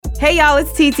Hey y'all,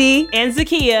 it's TT and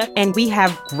Zakia, and we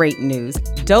have great news.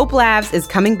 Dope Labs is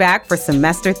coming back for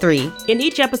semester 3. In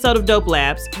each episode of Dope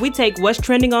Labs, we take what's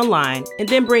trending online and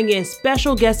then bring in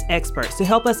special guest experts to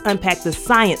help us unpack the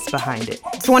science behind it.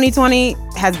 2020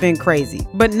 has been crazy,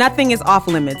 but nothing is off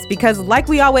limits because like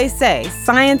we always say,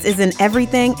 science is in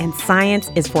everything and science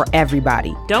is for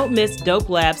everybody. Don't miss Dope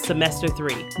Labs Semester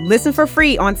 3. Listen for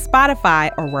free on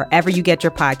Spotify or wherever you get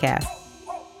your podcasts.